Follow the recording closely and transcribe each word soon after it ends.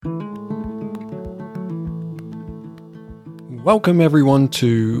Welcome everyone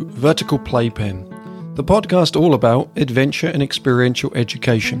to Vertical Playpen, the podcast all about adventure and experiential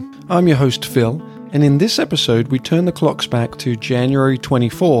education. I'm your host Phil, and in this episode we turn the clocks back to January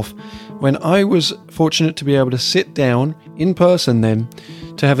 24th, when I was fortunate to be able to sit down in person then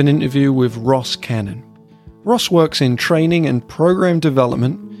to have an interview with Ross Cannon. Ross works in training and program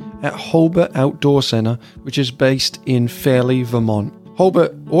development at Hulbert Outdoor Center, which is based in Fairleigh, Vermont.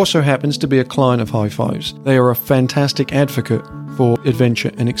 Hulbert also happens to be a client of High Fives. They are a fantastic advocate for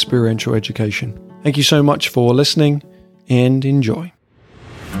adventure and experiential education. Thank you so much for listening and enjoy.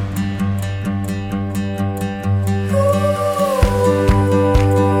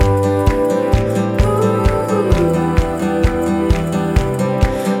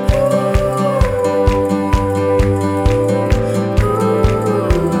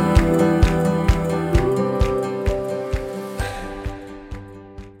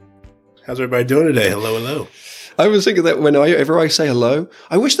 How's everybody doing today? Hello, hello. I was thinking that whenever I say hello,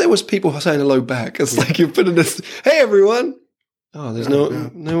 I wish there was people saying hello back. It's like you're putting this, hey everyone. Oh, there's no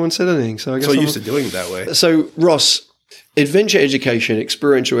one said anything. So I guess so used to doing it that way. So Ross, adventure education,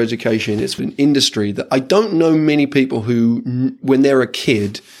 experiential education, it's an industry that I don't know many people who, when they're a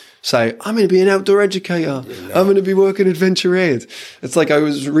kid, say, I'm going to be an outdoor educator. No. I'm going to be working adventure ed. It's like I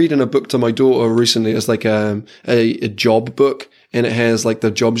was reading a book to my daughter recently. It's like a job book. And it has like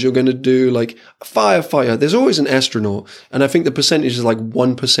the jobs you're going to do, like a firefighter. There's always an astronaut. And I think the percentage is like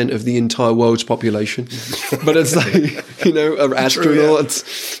 1% of the entire world's population. But it's like, an astronaut. True, yeah.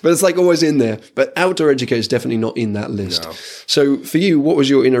 But it's like always in there. But outdoor educator is definitely not in that list. No. So for you, what was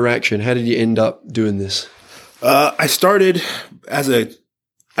your interaction? How did you end up doing this? I started as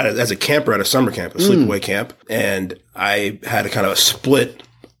a camper at a summer camp, a sleepaway camp. And I had a kind of a split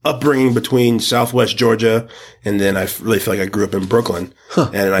upbringing between Southwest Georgia, and then I really feel like I grew up in Brooklyn.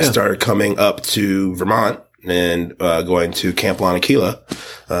 And I started coming up to Vermont and going to Camp Lanakila,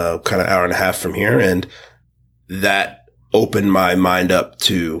 kind of hour and a half from here. And that opened my mind up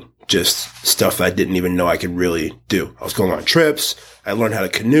to just stuff I didn't even know I could really do. I was going on trips. I learned how to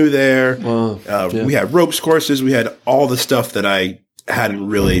canoe there. We had ropes courses. We had all the stuff that I hadn't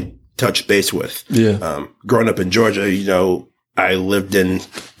really touched base with. Growing up in Georgia, I lived in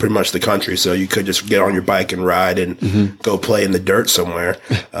pretty much the country, so you could just get on your bike and ride and go play in the dirt somewhere.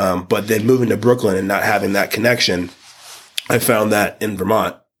 But then moving to Brooklyn and not having that connection, I found that in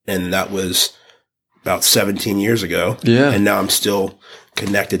Vermont, and that was about 17 years ago. Yeah. And now I'm still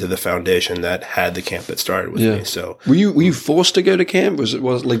connected to the foundation that had the camp that started with me. So were you forced to go to camp? Was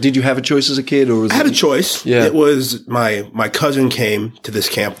like, did you have a choice as a kid, or was I had a choice? Yeah. It was my cousin came to this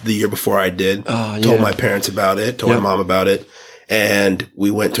camp the year before I did. Told my parents about it, told my mom about it. And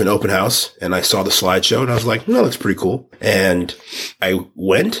we went to an open house and I saw the slideshow and I was like, that looks pretty cool. And I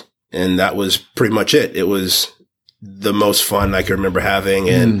went, and that was pretty much it. It was the most fun I can remember having,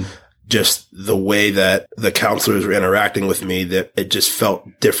 and just the way that the counselors were interacting with me, that it just felt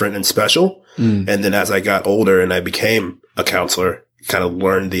different and special. And then as I got older and I became a counselor, kind of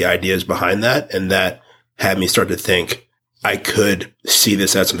learned the ideas behind that. And that had me start to think I could see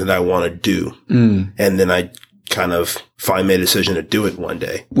this as something that I want to do. And then I kind of finally made a decision to do it one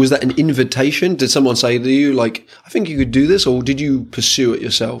day. Was that an invitation? Did someone say to you, like, I think you could do this, or did you pursue it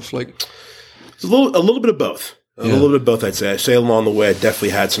yourself? Like, a little bit of both. A little bit of both, I'd say. I say along the way, I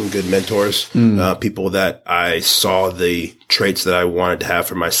definitely had some good mentors, people that I saw the traits that I wanted to have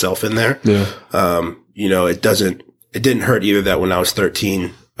for myself in there. It didn't hurt either that when I was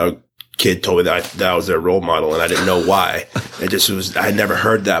 13, a kid told me that I was their role model, and I didn't know why. I had never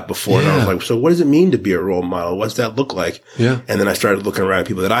heard that before. And I was like, so what does it mean to be a role model? What does that look like? Yeah. And then I started looking around at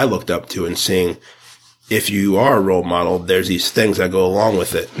people that I looked up to and seeing, if you are a role model, there's these things that go along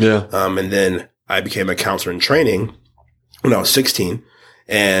with it. Yeah. And then I became a counselor in training when I was 16.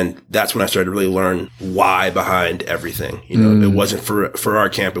 And that's when I started to really learn why behind everything. It wasn't for our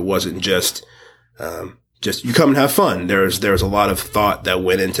camp. It wasn't just you come and have fun. There's a lot of thought that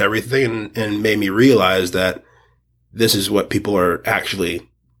went into everything, and made me realize that this is what people are actually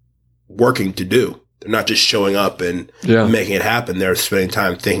working to do. They're not just showing up and making it happen. They're spending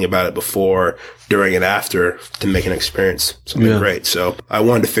time thinking about it before, during, and after to make an experience something great. So I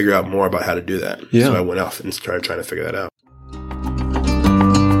wanted to figure out more about how to do that. So I went off and started trying to figure that out.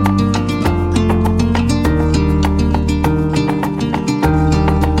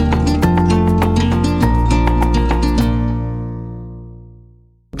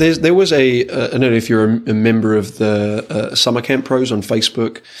 There was I don't know if you're a member of the Summer Camp Pros on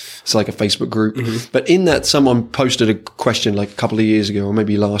Facebook. It's like a Facebook group. But in that, someone posted a question like a couple of years ago, or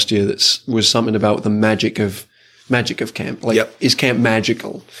maybe last year, that was something about the magic of magic of camp. Like, Yep. is camp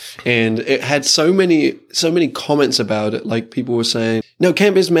magical? And it had so many comments about it. Like, people were saying, no,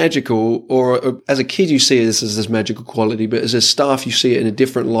 camp is magical. Or as a kid, you see it as this magical quality, but as a staff, you see it in a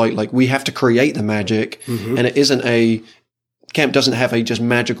different light. Like, we have to create the magic, and it isn't camp doesn't have a just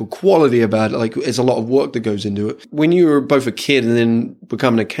magical quality about it. Like, there's a lot of work that goes into it. When you were both a kid and then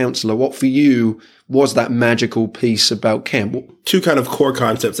becoming a counselor, what for you was that magical piece about camp? Two kind of core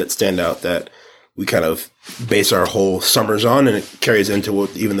concepts that stand out that we kind of base our whole summers on, and it carries into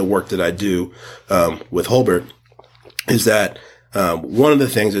even the work that I do with Holbert, is that one of the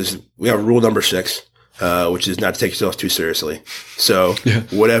things is we have rule number 6, which is not to take yourself too seriously. So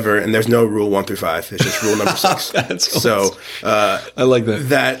whatever, and there's no rule 1 through 5. It's just rule number 6. That's awesome. So I like that.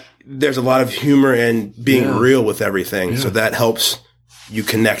 That there's a lot of humor and being real with everything. So that helps you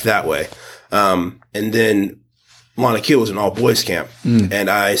connect that way. And then Lanakia was an all boys camp, and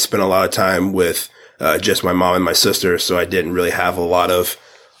I spent a lot of time with just my mom and my sister. So I didn't really have a lot of.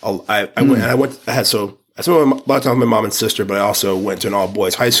 I spent a lot of time with my mom and sister, but I also went to an all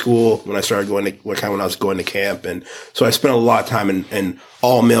boys high school when I started when I was going to camp, and so I spent a lot of time in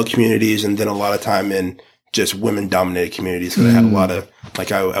all male communities, and then a lot of time in just women dominated communities. Because I had a lot of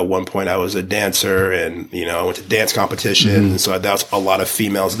at one point I was a dancer, and I went to dance competition, and so that was a lot of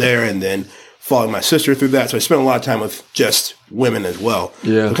females there, and then following my sister through that. So I spent a lot of time with just women as well.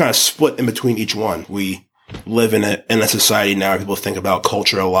 Yeah, so kind of split in between each one. We live in a society now where people think about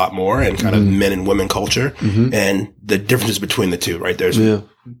culture a lot more and kind of men and women culture and the differences between the two, right? There's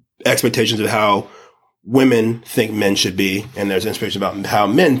expectations of how women think men should be, and there's inspiration about how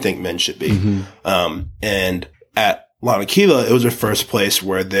men think men should be. And at Lanakia, it was the first place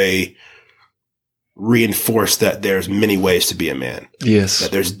where they reinforced that there's many ways to be a man. Yes.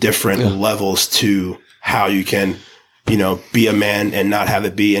 That there's different levels to how you can, be a man and not have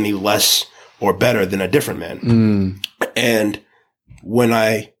it be any less or better than a different man. And when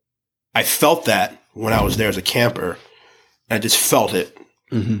I felt that when I was there as a camper, I just felt it,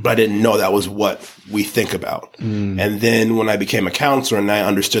 but I didn't know that was what we think about. And then when I became a counselor and I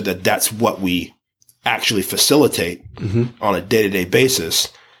understood that that's what we actually facilitate on a day-to-day basis,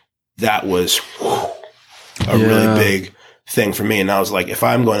 that was a really big thing for me. And I was like, if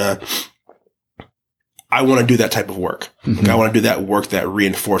I'm I want to do that type of work. Like, I want to do that work that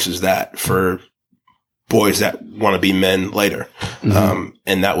reinforces that for boys that want to be men later.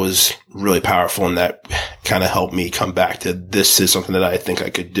 And that was really powerful. And that kind of helped me come back to this is something that I think I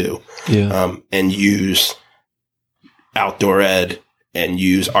could do. And use outdoor ed and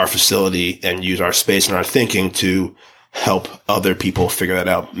use our facility and use our space and our thinking to help other people figure that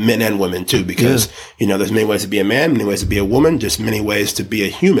out, men and women too, because, there's many ways to be a man, many ways to be a woman, just many ways to be a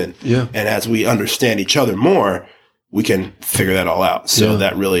human. And as we understand each other more, we can figure that all out. So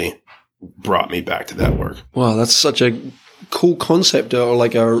that really brought me back to that work. Wow, that's such a cool concept, or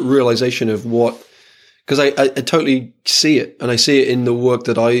like a realization of what, because I totally see it, and I see it in the work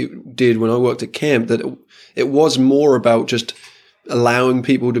that I did when I worked at camp, that it was more about just allowing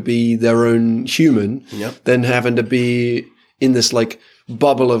people to be their own human than having to be in this like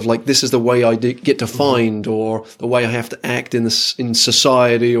bubble of like, this is the way I get defined or the way I have to act in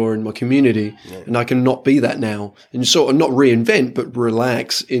society or in my community. And I can not be that now, and sort of not reinvent, but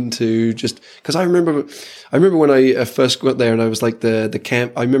relax into just, cause I remember when I first got there and I was like the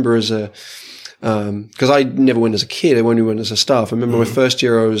camp, I remember as a, cause I never went as a kid. I only went as a staff. I remember my first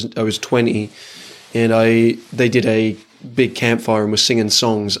year I was 20 and they did a big campfire and was singing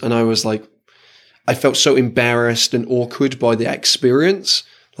songs, and I was like, I felt so embarrassed and awkward by the experience.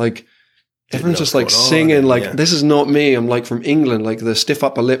 Like, everyone's just like singing, like, this is not me. I'm like from England, like the stiff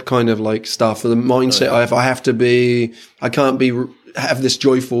upper lip kind of like stuff, the mindset I can't have this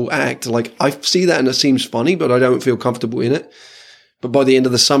joyful act. Like, I see that and it seems funny, but I don't feel comfortable in it. But by the end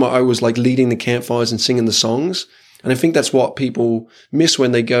of the summer, I was like leading the campfires and singing the songs. And I think that's what people miss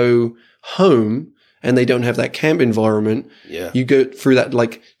when they go home and they don't have that camp environment. You go through that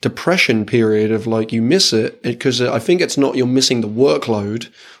like depression period of like, you miss it because I think it's not you're missing the workload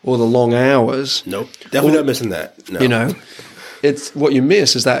or the long hours. Nope. Definitely not missing that. No. It's what you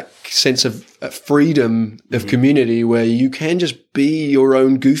miss is that sense of freedom of community where you can just be your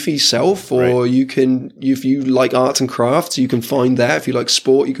own goofy self, or you can, if you like arts and crafts, you can find that. If you like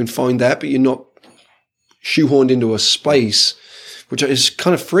sport, you can find that, but you're not shoehorned into a space, which is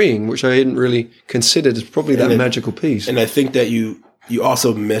kind of freeing, which I hadn't really considered as probably that magical piece. And I think that you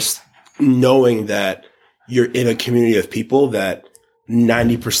also miss knowing that you're in a community of people that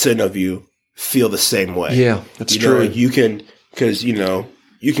 90% of you feel the same way. Yeah, that's true. You can, because,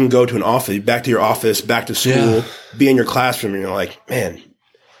 you can go to an office, back to your office, back to school, be in your classroom, and you're like, man,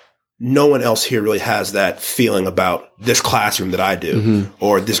 no one else here really has that feeling about this classroom that I do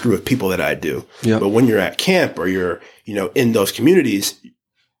or this group of people that I do. Yep. But when you're at camp or you're, in those communities,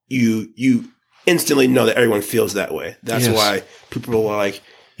 you instantly know that everyone feels that way. That's why people are like,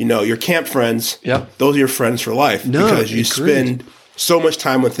 your camp friends, those are your friends for life because you spend so much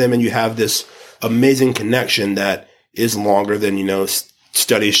time with them and you have this amazing connection that is longer than,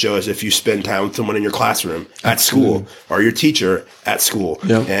 studies show us if you spend time with someone in your classroom at school or your teacher at school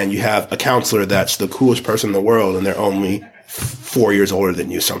and you have a counselor that's the coolest person in the world and they're only 4 years older than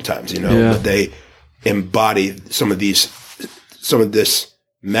you sometimes, but they embody some of this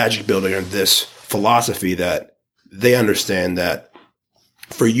magic building or this philosophy that they understand that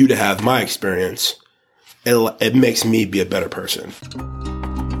for you to have my experience, it makes me be a better person.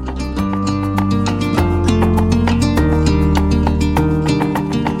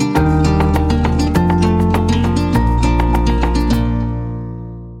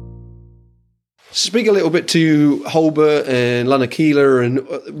 Speak a little bit to Holbert and Lanakila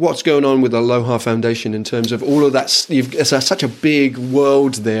and what's going on with Aloha Foundation in terms of all of that. It's such a big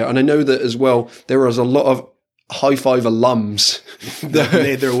world there. And I know that as well, there was a lot of High Five alums that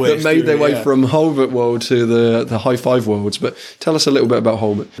made their way from Holbert world to the High Five worlds. But tell us a little bit about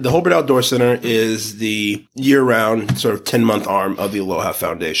Holbert. The Holbert Outdoor Center is the year-round sort of 10-month arm of the Aloha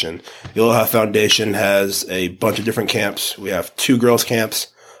Foundation. The Aloha Foundation has a bunch of different camps. We have 2 girls' camps,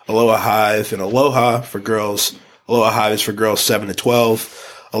 Aloha Hive and Aloha for girls. Aloha Hive is for girls 7 to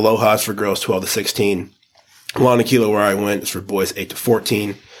 12. Aloha is for girls 12 to 16. Lanakila, where I went, is for boys 8 to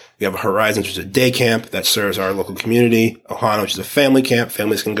 14. We have Horizons, which is a day camp that serves our local community. Ohana, which is a family camp.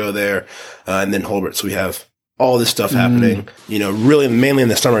 Families can go there. And then Holbert. So we have all this stuff happening, really mainly in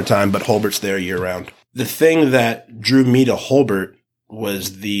the summertime, but Holbert's there year round. The thing that drew me to Holbert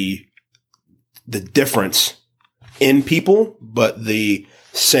was the difference in people, but the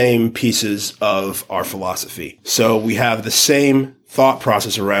same pieces of our philosophy. So we have the same thought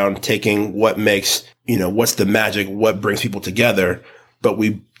process around taking what makes, what's the magic, what brings people together, but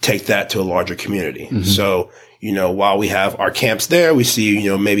we take that to a larger community. So, while we have our camps there, we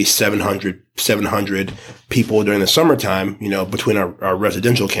see, maybe 700 people during the summertime, between our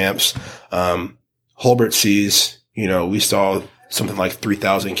residential camps. Holbert sees, we saw something like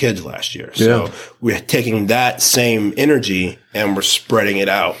 3,000 kids last year. So we're taking that same energy and we're spreading it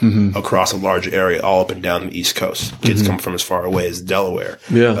out across a larger area, all up and down the East Coast. Kids come from as far away as Delaware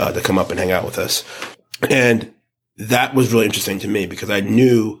to come up and hang out with us. And that was really interesting to me because I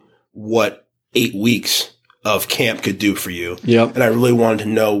knew what 8 weeks of camp could do for you. And I really wanted to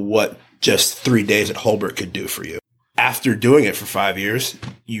know what just 3 days at Holbert could do for you. After doing it for 5 years,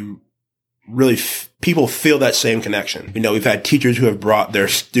 you really people feel that same connection. We've had teachers who have brought their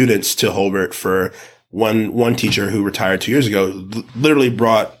students to Holbert. For one teacher who retired 2 years ago, literally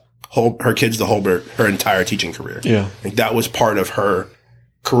brought her kids to Holbert her entire teaching career. Like that was part of her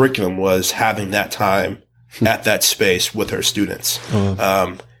curriculum, was having that time at that space with her students.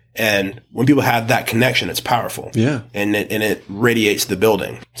 And when people have that connection, it's powerful. And it radiates the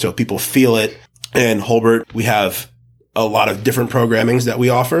building. So people feel it. And Holbert, we have a lot of different programmings that we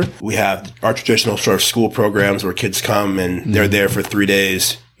offer. We have our traditional sort of school programs where kids come and they're there for 3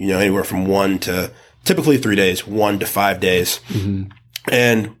 days, anywhere from 1 to typically 3 days, 1 to 5 days.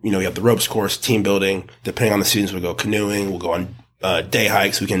 And, we have the ropes course, team building. Depending on the seasons, we'll go canoeing, we'll go on day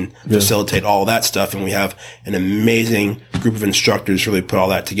hikes. We can facilitate all that stuff. And we have an amazing group of instructors really put all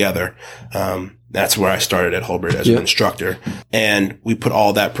that together. That's where I started at Holbert as an instructor. And we put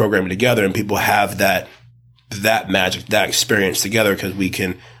all that programming together and people have that magic, that experience together because we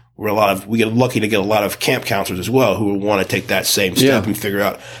get lucky to get a lot of camp counselors as well who want to take that same step and figure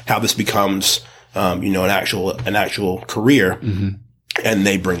out how this becomes, an actual career. And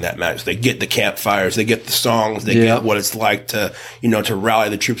they bring that magic. They get the campfires, they get the songs, they get what it's like to, to rally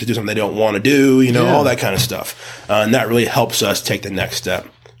the troops to do something they don't want to do, all that kind of stuff. And that really helps us take the next step.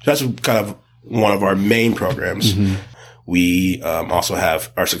 So that's kind of one of our main programs. We also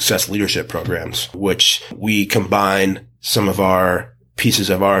have our success leadership programs, which we combine some of our pieces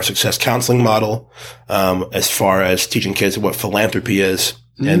of our success counseling model, as far as teaching kids what philanthropy is.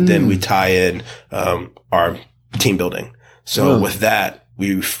 And then we tie in, our team building. So with that,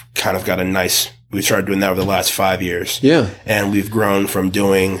 we've kind of got we started doing that over the last 5 years. And we've grown from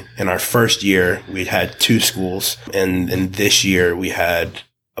doing, in our first year, we had 2 schools. And this year we had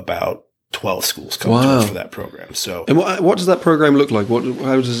about 12 schools come to us for that program. So, and what does that program look like?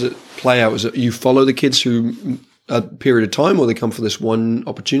 How does it play out? Is it you follow the kids through a period of time, or they come for this one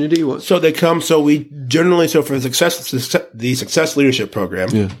opportunity? So they come. So we generally, for the success leadership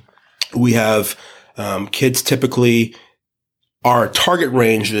program, we have kids typically our target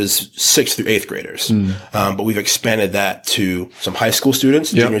range is 6th through 8th graders. But we've expanded that to some high school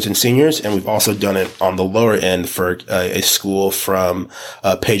students, juniors and seniors. And we've also done it on the lower end for a school from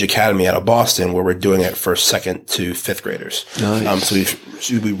Page Academy out of Boston, where we're doing it for 2nd to 5th graders. Nice.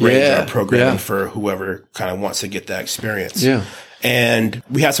 So we range our programming for whoever kind of wants to get that experience. Yeah. And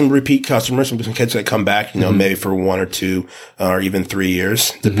we have some repeat customers, some kids that come back, maybe for 1 or 2 or even 3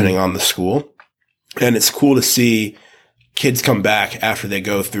 years, depending on the school. And it's cool to see kids come back after they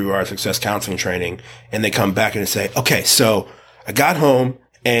go through our success counseling training, and they come back and say, okay, so I got home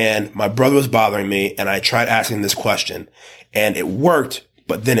and my brother was bothering me and I tried asking this question and it worked,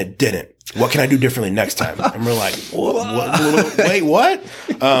 but then it didn't. What can I do differently next time? And we're like, wait, what?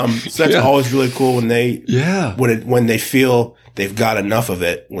 So that's always really cool when when they feel they've got enough of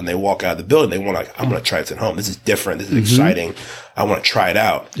it, when they walk out of the building, they want I'm going to try this at home. This is different. This is exciting. I want to try it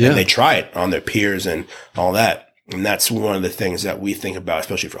out. And they try it on their peers and all that. And that's one of the things that we think about,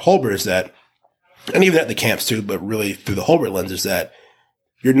 especially for Holbert, is that, and even at the camps too, but really through the Holbert lens, is that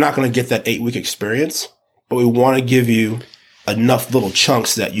you're not going to get that 8-week experience, but we want to give you enough little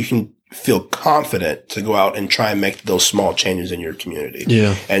chunks that you can feel confident to go out and try and make those small changes in your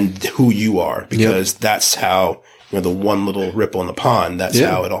community and who you are, because that's how, the one little ripple in the pond, that's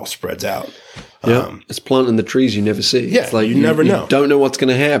how it all spreads out. Yeah, it's planting the trees you never see. Yeah, it's like you never know. You don't know what's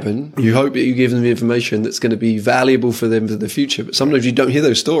going to happen. You hope that you give them the information that's going to be valuable for them for the future. But sometimes you don't hear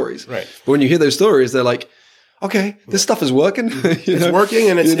those stories. Right. But when you hear those stories, they're like, okay, this stuff is working. It's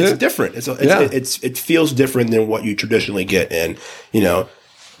working, and it's different. It feels different than what you traditionally get. And,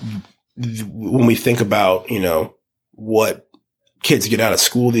 when we think about, what kids get out of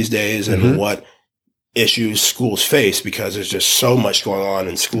school these days and what issues schools face, because there's just so much going on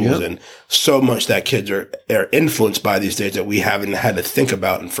in schools and so much that kids are influenced by these days that we haven't had to think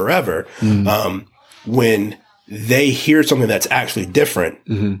about in forever. When they hear something that's actually different,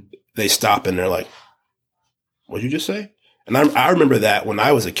 they stop and they're like, what'd you just say? And I remember that when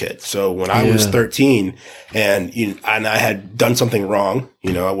I was a kid. So when I was 13 and I had done something wrong,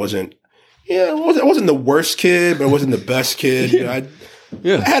 I wasn't the worst kid, but I wasn't the best kid. I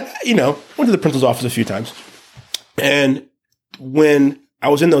had, went to the principal's office a few times. And when I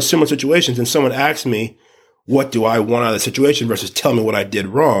was in those similar situations and someone asked me, what do I want out of the situation versus tell me what I did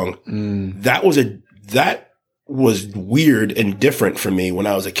wrong? That was weird and different for me when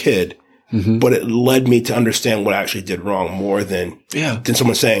I was a kid. But it led me to understand what I actually did wrong more than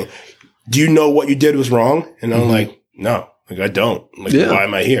someone saying, do you know what you did was wrong? And I'm like, no, I don't. Why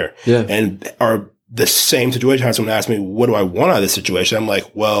am I here? Yeah. And the same situation, had someone ask me, what do I want out of this situation? I'm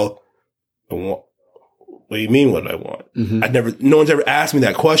like, well, what do you mean what do I want? No one's ever asked me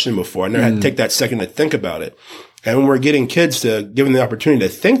that question before. I never had to take that second to think about it. And when we're getting kids to give them the opportunity to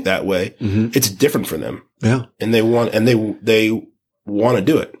think that way, it's different for them. Yeah. And they want to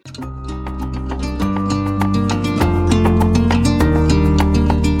do it.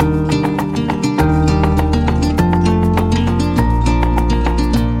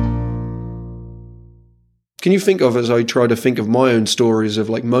 Can you think of, as I try to think of my own stories of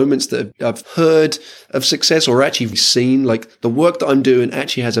moments that I've heard of success or actually seen, the work that I'm doing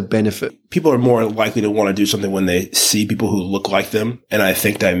actually has a benefit? People are more likely to want to do something when they see people who look like them. And I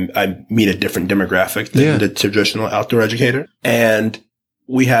think that I meet a different demographic than the traditional outdoor educator. And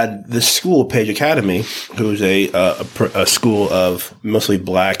we had this school, Page Academy, who's a school of mostly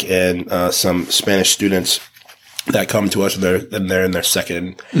Black and some Spanish students that come to us. They're in their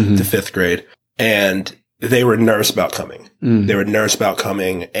 2nd to 5th grade. And they were nervous about coming. They were nervous about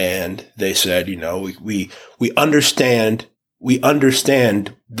coming, and they said, we understand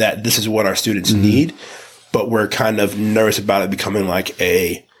that this is what our students need, but we're kind of nervous about it becoming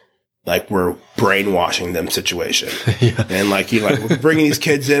we're brainwashing them situation. And we're bringing these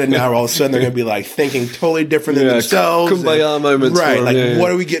kids in, and now all of a sudden they're going to be thinking totally different than themselves. Kumbaya moments. Right.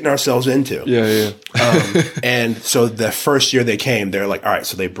 What are we getting ourselves into? Yeah. And so the first year they came, they're like, all right,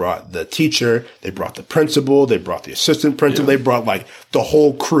 so they brought the teacher, they brought the principal, they brought the assistant principal, they brought the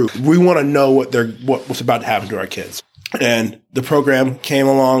whole crew. We want to know what's about to happen to our kids. And the program came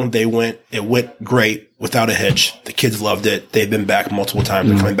along. It went great without a hitch. The kids loved it. They've been back multiple times.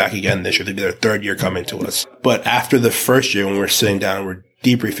 They're coming back again this year. They'll be their 3rd year coming to us. But after the first year, when we were sitting down and we're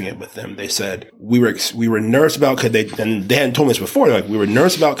debriefing it with them, they said, we were nervous about, and they hadn't told me this before. We were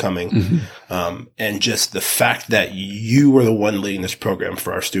nervous about coming. And just the fact that you were the one leading this program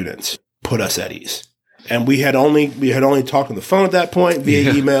for our students put us at ease. And we had only talked on the phone at that point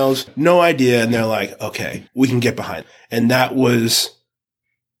via emails, no idea. And they're like, okay, we can get behind. And that was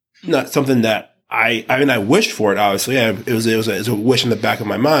not something that I wished for it, obviously. It was a wish in the back of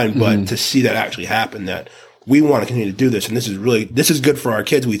my mind, but to see that actually happen, that we want to continue to do this. And this is good for our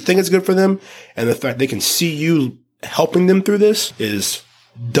kids. We think it's good for them. And the fact they can see you helping them through this is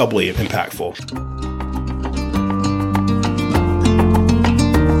doubly impactful.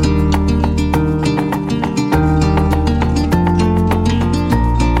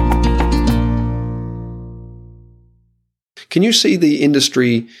 Can you see the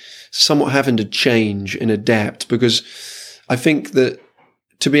industry somewhat having to change and adapt? Because I think that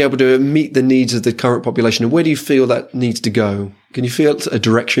to be able to meet the needs of the current population, and where do you feel that needs to go? Can you feel a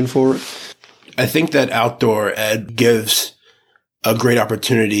direction for it? I think that outdoor ed gives a great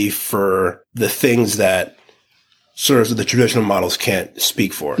opportunity for the things that sort of the traditional models can't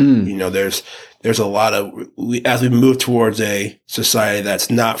speak for. You know, there's a lot of, as we move towards a society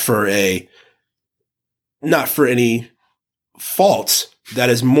that's not for any faults, that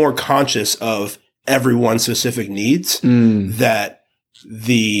is more conscious of everyone's specific needs, that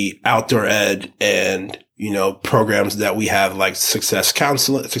the outdoor ed and, you know, programs that we have like success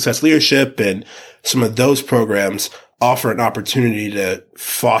counseling, success leadership, and some of those programs offer an opportunity to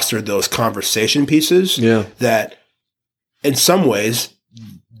foster those conversation pieces that in some ways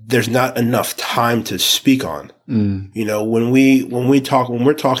there's not enough time to speak on. You know, when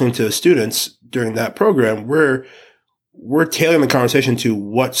we're talking to students during that program, we're tailoring the conversation to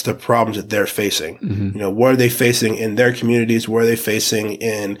what's the problems that they're facing. You know, what are they facing in their communities? What are they facing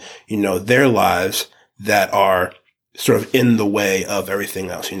in, you know, their lives that are sort of in the way of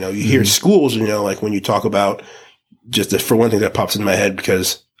everything else? You know, you hear schools, you know, like when you talk about, just for one thing that pops in my head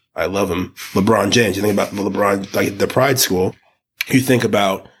because I love him, LeBron James. You think about LeBron, like the Pride School. You think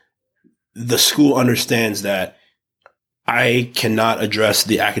about the school understands that I cannot address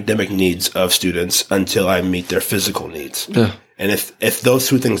the academic needs of students until I meet their physical needs. And if those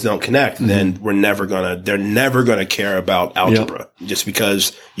two things don't connect, then they're never gonna care about algebra just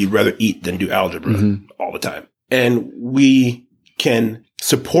because you'd rather eat than do algebra all the time. And we can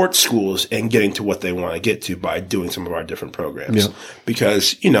support schools in getting to what they want to get to by doing some of our different programs.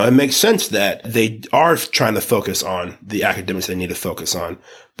 Because, you know, it makes sense that they are trying to focus on the academics they need to focus on.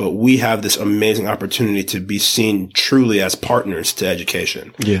 But we have this amazing opportunity to be seen truly as partners to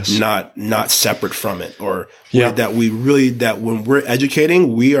education. Not separate from it, or that when we're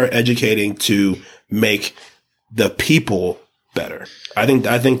educating, we are educating to make the people better. I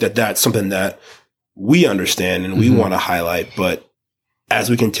think that that's something that we understand and we want to highlight, but as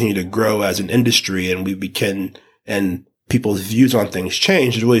we continue to grow as an industry and people's views on things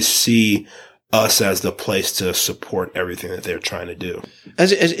change, to really see us as the place to support everything that they're trying to do.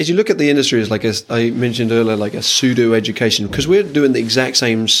 As you look at the industry as like, as I mentioned earlier, like a pseudo education, because we're doing the exact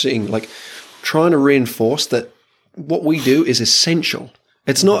same thing, like trying to reinforce that what we do is essential.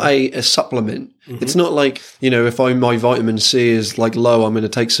 It's not a supplement. It's not like, you know, if my vitamin C is like low, I'm going to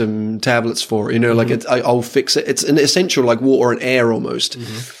take some tablets for it, you know, like I'll fix it. It's an essential like water and air almost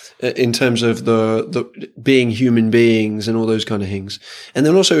in terms of the being human beings and all those kind of things. And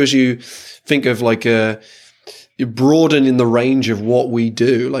then also as you think of like broadening the range of what we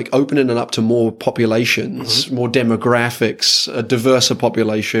do, like opening it up to more populations, more demographics, a diverser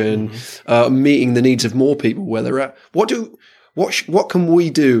population, meeting the needs of more people where they're at. What can we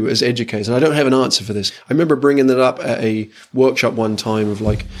do as educators? And I don't have an answer for this. I remember bringing that up at a workshop one time of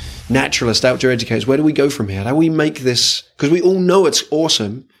like naturalist outdoor educators. Where do we go from here? How do we make this? Because we all know it's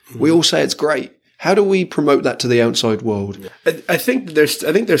awesome. We all say it's great. How do we promote that to the outside world? I think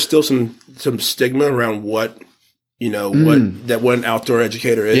there's still some stigma around what, you know, what an outdoor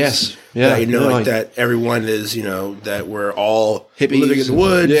educator is. Yes. Yeah. That, you know, like that everyone is, you know, that we're all hippies, living in the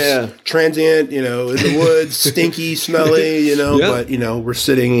woods, transient, you know, in the woods, stinky, smelly, you know, but, you know, we're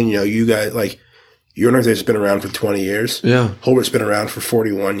sitting and, you know, you guys, like, your organization's been around for 20 years. Holbert's been around for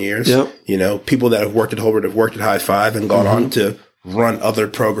 41 years. You know, people that have worked at Holbert have worked at High Five and gone on to run other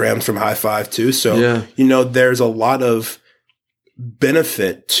programs from High Five too. So, you know, there's a lot of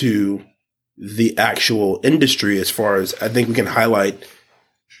benefit to the actual industry as far as I think we can highlight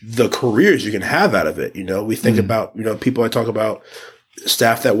the careers you can have out of it. You know, we think about, you know, people I talk about,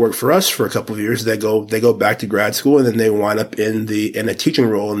 staff that work for us for a couple of years, they go back to grad school and then they wind up in a teaching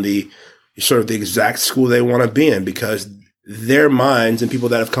role in the sort of the exact school they want to be in, because their minds and people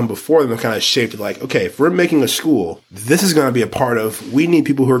that have come before them have kind of shaped it like, okay, if we're making a school, this is going to be a part of, we need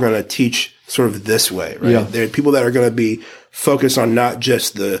people who are going to teach sort of this way, right? There are people that are going to be focused on not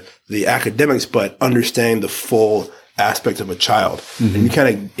just the academics, but understanding the full aspect of a child. And you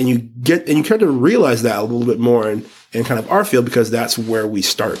kind of realize that a little bit more in kind of our field, because that's where we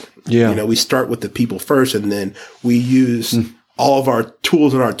start. You know, we start with the people first, and then we use all of our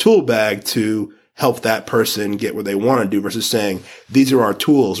tools in our tool bag to help that person get what they want to do versus saying, these are our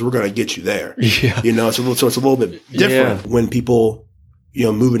tools. We're going to get you there. Yeah. So it's a little bit different when people,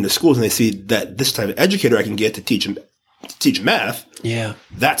 move into schools and they see that this type of educator I can get to teach math. Yeah.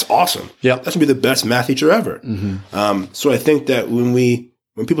 That's awesome. Yeah. That's gonna be the best math teacher ever. So I think that when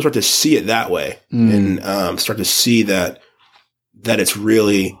people start to see it that way and start to see that it's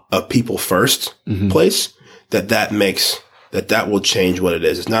really a people first place, that will change what it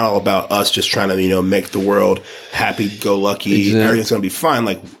is. It's not all about us just trying to, make the world happy-go-lucky. Exactly. Everything's going to be fine.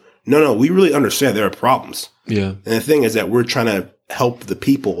 Like, no, we really understand there are problems. Yeah. And the thing is that we're trying to help the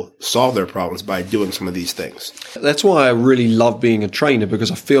people solve their problems by doing some of these things. That's why I really love being a trainer,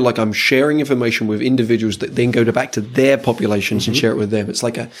 because I feel like I'm sharing information with individuals that then go back to their populations and share it with them. It's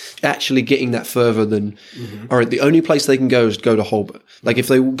like actually getting that further than, all right, the only place they can go is go to Holbert. Like if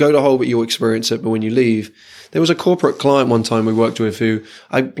they go to Holbert, you'll experience it, but when you leave, there was a corporate client one time we worked with who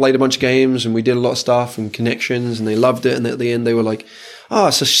I played a bunch of games and we did a lot of stuff and connections and they loved it. And at the end they were like,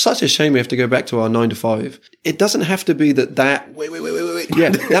 it's such a shame we have to go back to our 9 to 5. It doesn't have to be that wait. Yeah,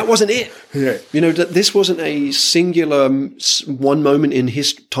 that wasn't it. Yeah. That this wasn't a singular one moment in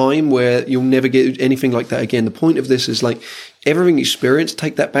his time where you'll never get anything like that again. The point of this is like everything you experience,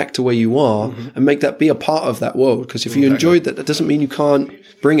 take that back to where you are and make that be a part of that world. Because if you enjoyed that doesn't mean you can't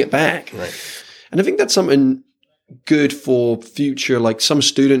bring it back. Right. And I think that's something good for future, like some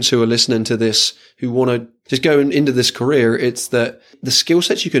students who are listening to this who want to just go into this career. It's that the skill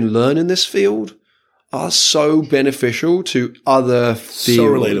sets you can learn in this field are so beneficial to other fields. So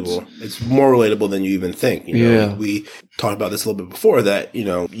relatable. It's more relatable than you even think. We talked about this a little bit before that,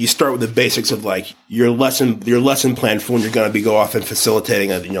 you start with the basics of like your lesson plan for when you're going to go off and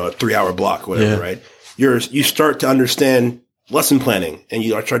facilitating a 3-hour block, whatever, right? You start to understand lesson planning and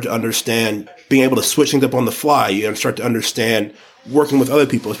you start to understand being able to switch things up on the fly. You start to understand working with other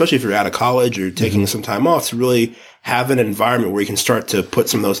people, especially if you're out of college or taking some time off, to really have an environment where you can start to put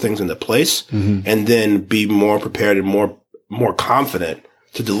some of those things into place and then be more prepared and more confident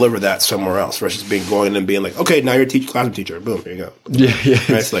to deliver that somewhere else versus going in and being like, okay, now you're a classroom teacher. Boom, here you go. Yeah.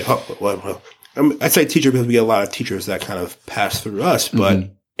 Right? It's like, I'd say teacher because we get a lot of teachers that kind of pass through us,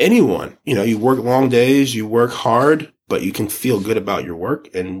 but anyone, you work long days, you work hard, but you can feel good about your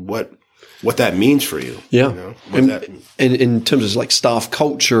work and what that means for you. Yeah. And in terms of like staff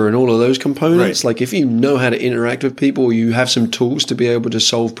culture and all of those components, like if you know how to interact with people, you have some tools to be able to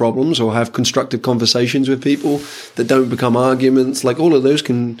solve problems or have constructive conversations with people that don't become arguments, like all of those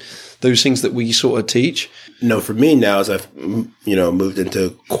things that we sort of teach. For me now, as I've, moved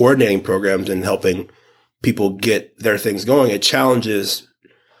into coordinating programs and helping people get their things going, it challenges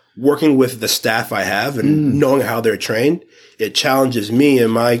working with the staff I have and knowing how they're trained. It challenges me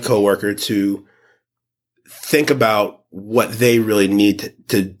and my coworker to think about what they really need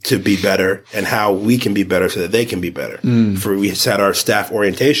to be better and how we can be better so that they can be better. We had our staff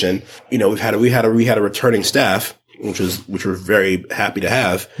orientation. We had a returning staff, which we're very happy to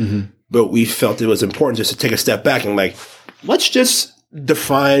have. But we felt it was important just to take a step back and like, let's just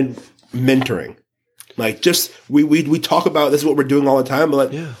define mentoring. Like we talk about this is what we're doing all the time,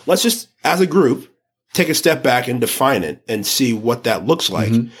 but let's just as a group take a step back and define it and see what that looks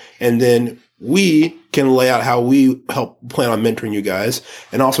like. And then we can lay out how we plan on mentoring you guys.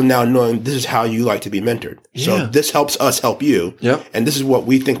 And also now knowing this is how you like to be mentored. Yeah. So this helps us help you. Yep. And this is what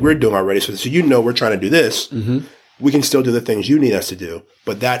we think we're doing already. So we're trying to do this. We can still do the things you need us to do.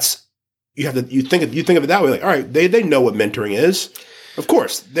 But you think of it that way. Like, all right, they know what mentoring is. Of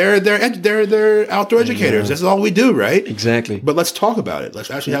course, they're outdoor educators. That's all we do, right? Exactly. But let's talk about it. Let's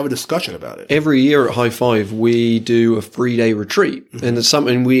actually have a discussion about it. Every year at High Five, we do a 3-day retreat, and it's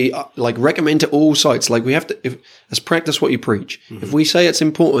something we recommend to all sites. Like we have to, let's practice what you preach. If we say it's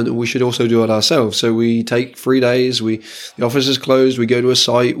important, we should also do it ourselves. So we take 3 days. The office is closed. We go to a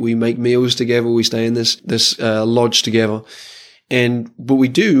site. We make meals together. We stay in this lodge together. But we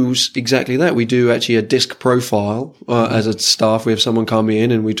do exactly that. We do actually a disc profile as a staff. We have someone come in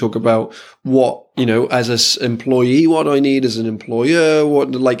and we talk about what, as an employee, what I need as an employer,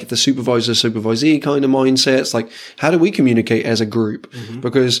 what like the supervisee kind of mindsets, like how do we communicate as a group?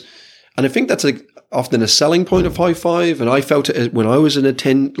 And I think that's often a selling point of High Five. And I felt it when I was a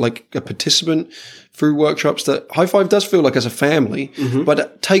participant through workshops that High Five does feel like as a family, but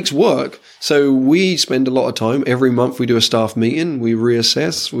it takes work. So we spend a lot of time. Every month we do a staff meeting. We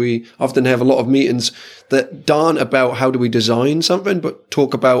reassess. We often have a lot of meetings that aren't about how do we design something, but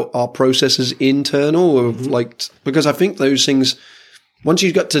talk about our processes internal because I think those things, once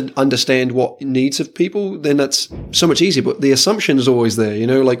you've got to understand what needs of people, then that's so much easier. But the assumption is always there,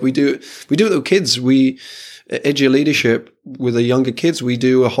 like we do it with kids. at Edge Your Leadership with the younger kids, we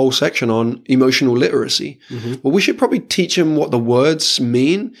do a whole section on emotional literacy. Well, we should probably teach them what the words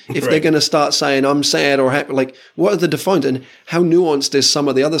mean if they're going to start saying, I'm sad or happy. Like, what are the defined and how nuanced is some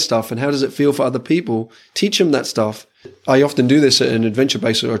of the other stuff and how does it feel for other people? Teach them that stuff. I often do this at an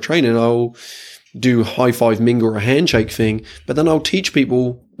adventure-based or training. I'll do high five, mingle, or a handshake thing, but then I'll teach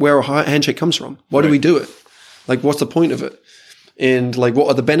people where a handshake comes from. Why do we do it? Like, what's the point of it? And like, what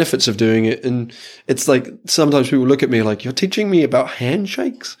are the benefits of doing it? And it's like, sometimes people look at me like, you're teaching me about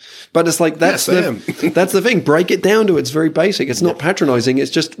handshakes? But it's like, that's that's the thing. Break it down to it's very basic. It's not patronizing.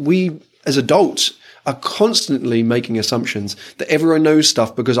 It's just we as adults are constantly making assumptions that everyone knows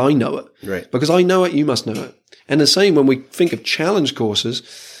stuff because I know it. Right. Because I know it, you must know it. And the same when we think of challenge courses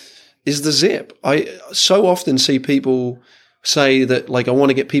is the zip. I so often see people say that, like, I want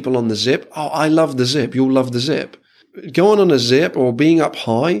to get people on the zip. Oh, I love the zip. You'll love the zip. Going on a zip or being up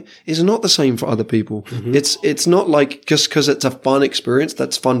high is not the same for other people. It's not like just because it's a fun experience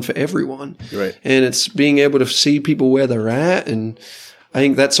that's fun for everyone. Right. And it's being able to see people where they're at. And I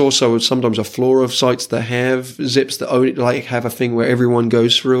think that's also sometimes a flaw of sites that have zips that only like have a thing where everyone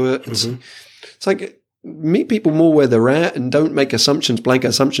goes through it. It's like, meet people more where they're at and don't make blanket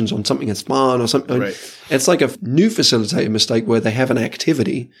assumptions on something that's fun or something. Right. It's like a new facilitator mistake where they have an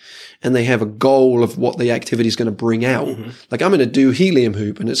activity and they have a goal of what the activity is going to bring out. Like, I'm going to do helium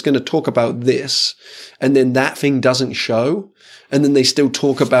hoop and it's going to talk about this. And then that thing doesn't show. And then they still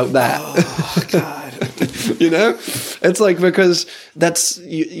talk about that. Oh, God. You know, it's like, because that's,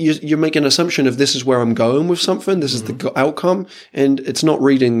 you make an assumption of this is where I'm going with something. This is the outcome. And it's not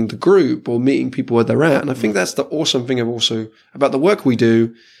reading the group or meeting people where they're at. And I think that's the awesome thing of also about the work we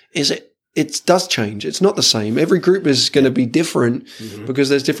do is it does change. It's not the same. Every group is going to be different because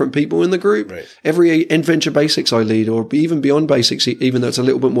there's different people in the group. Right. Every Adventure Basics I lead, or even Beyond Basics, even though it's a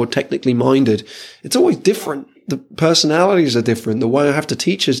little bit more technically minded, it's always different. The personalities are different. The way I have to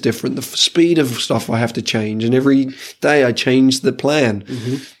teach is different. The speed of stuff I have to change. And every day I change the plan.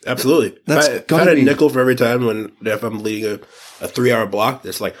 Absolutely. That's if I had a nickel for every time if I'm leading a 3-hour block,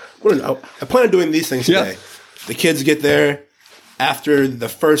 it's like, I plan on doing these things today. The kids get there after the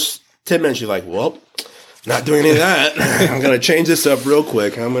first 10 minutes, you're like, well, not doing any of that. I'm going to change this up real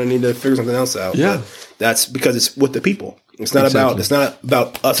quick. I'm going to need to figure something else out. Yeah. But that's because it's with the people. It's not about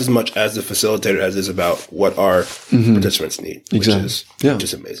us as much as the facilitator as it is about what our participants need, which is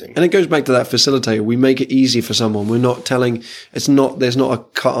amazing. And it goes back to that facilitator. We make it easy for someone. We're not telling, there's not a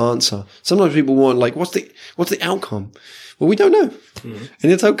cut answer. Sometimes people want, like, what's the outcome? Well, we don't know.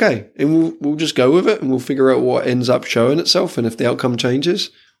 And it's okay. And we'll just go with it and we'll figure out what ends up showing itself. And if the outcome changes,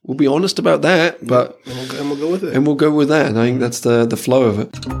 we'll be honest about that, but and we'll go with it. And we'll go with that. And I think that's the flow of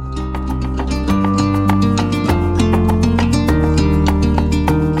it.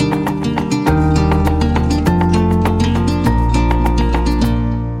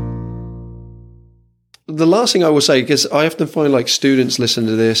 The last thing I will say, because I often find like students listen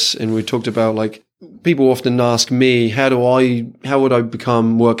to this, and we talked about like people often ask me, how would I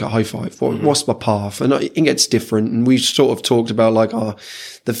work at High Five? What's my path? And I think it's different. And we sort of talked about like, our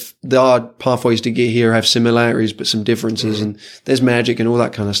pathways to get here have similarities, but some differences, and there's magic and all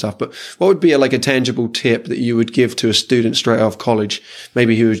that kind of stuff. But what would be a tangible tip that you would give to a student straight out of college,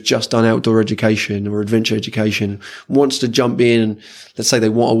 maybe who has just done outdoor education or adventure education, wants to jump in and let's say they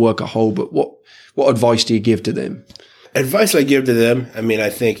want to work at Hull, but what advice do you give to them? Advice I give to them, I mean, I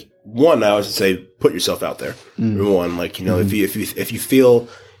think one, I always say, put yourself out there. Number one, like, you know, if you feel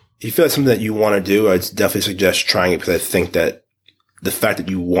like something that you want to do, I'd definitely suggest trying it, because I think that the fact that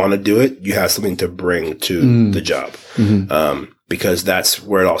you want to do it, you have something to bring to the job. Because that's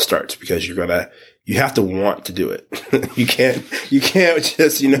where it all starts, because you have to want to do it. you can't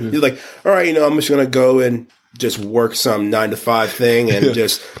just, you're like, all right, I'm just going to go and just work some 9-to-5 thing and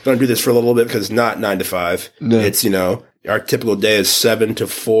just going to do this for a little bit, because it's not 9 to 5. No. It's, our typical day is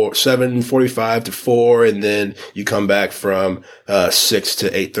 7:45 to 4, and then you come back from 6 to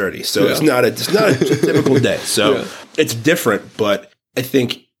 8:30. So it's not a typical day. So it's different, but I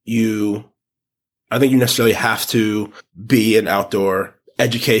think you necessarily have to be an outdoor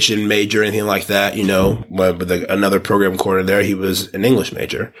education major, anything like that. With another program coordinator there, he was an English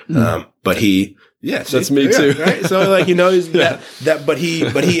major, but he. Yeah, that's me too. Right? So but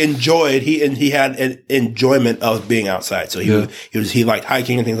he enjoyed, he had an enjoyment of being outside. So he liked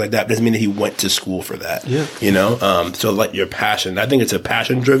hiking and things like that. But doesn't mean that he went to school for that. Yeah. So like your passion, I think it's a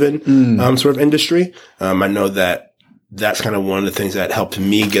passion driven, sort of industry. I know that's kind of one of the things that helped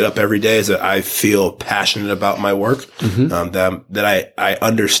me get up every day, is that I feel passionate about my work, that I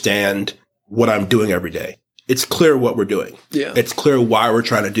understand what I'm doing every day. It's clear what we're doing. Yeah. It's clear why we're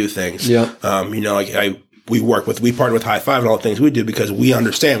trying to do things. Yeah. When we partner with High Five and all the things we do because we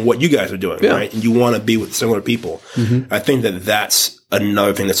understand what you guys are doing, right? And you want to be with similar people. I think that that's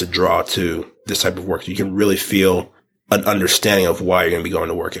another thing that's a draw to this type of work. You can really feel an understanding of why you're going to be going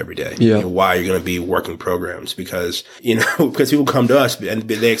to work every day, why you're going to be working programs, because people come to us and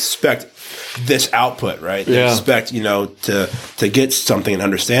they expect this output, right? They expect, to get something and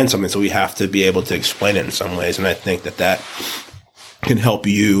understand something. So we have to be able to explain it in some ways. And I think that can help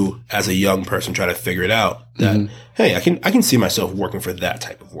you as a young person try to figure it out that, hey, I can see myself working for that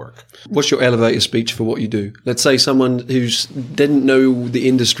type of work. What's your elevator speech for what you do? Let's say someone who didn't know the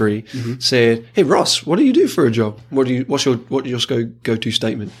industry said, "Hey Ross, what do you do for a job? What's your go-to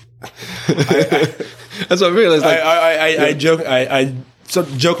statement?" That's what I realized. I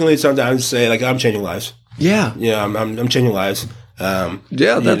jokingly sometimes say like, I'm changing lives. Yeah. Yeah. I'm changing lives. But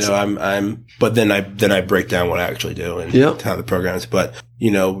then I break down what I actually do and how the programs, but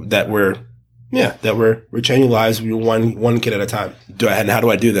that we're changing lives one kid at a time. And how do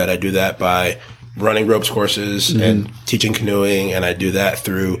I do that? I do that by running ropes courses and teaching canoeing. And I do that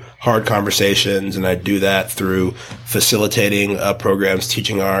through hard conversations. And I do that through facilitating programs,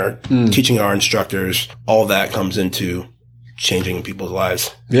 teaching our instructors. All that comes into changing people's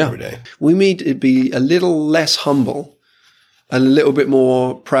lives every day. We need to be a little less humble and a little bit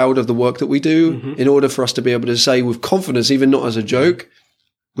more proud of the work that we do in order for us to be able to say with confidence, even not as a joke,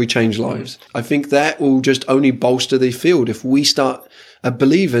 we change lives. I think that will just only bolster the field if we start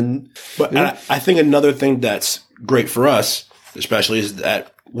believing. But I think another thing that's great for us, especially, is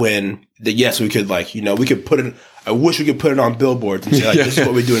that we could we could put it, I wish we could put it on billboards and say like, this is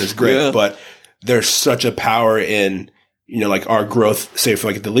what we're doing is great. But there's such a power in, like our growth, say for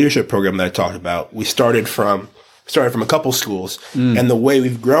like the leadership program that I talked about. We started from a couple schools, and the way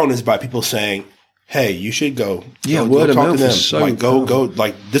we've grown is by people saying, "Hey, you should go word of talk mouth to them. is so Like, go,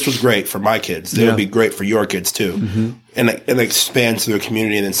 like this was great for my kids. It would be great for your kids too." And it expands to their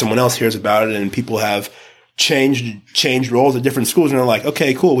community, and then someone else hears about it, and people have changed roles at different schools, and they're like,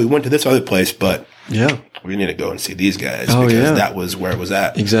 "Okay, cool. We went to this other place, but we need to go and see these guys because that was where it was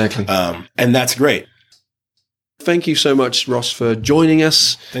at." Exactly, and that's great. Thank you so much, Ross, for joining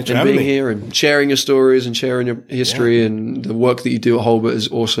us and being here and sharing your stories and sharing your history and the work that you do at Hulbert is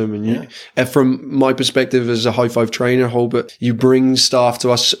awesome. And from my perspective as a High Five trainer at Hulbert, you bring staff to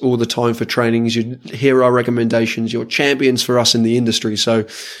us all the time for trainings. You hear our recommendations. You're champions for us in the industry. So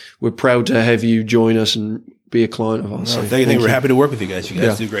we're proud to have you join us and be a client of ours. Thank you. We're happy to work with you guys. You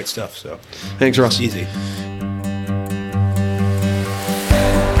guys do great stuff. So thanks, Ross. It's easy.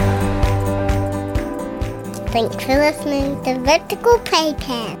 Thanks for listening to Vertical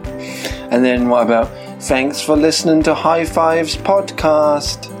Playpen. And then what about thanks for listening to High Five's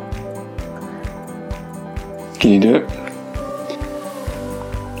podcast? Can you do it?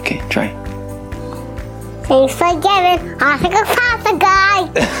 Okay, try. Thanks for giving Oscar Papa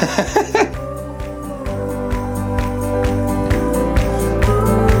Guy.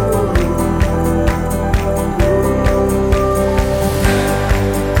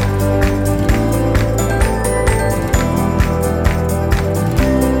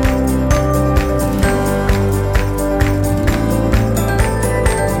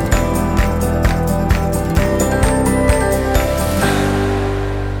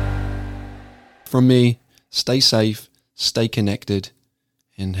 From me, stay safe, stay connected,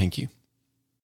 and thank you.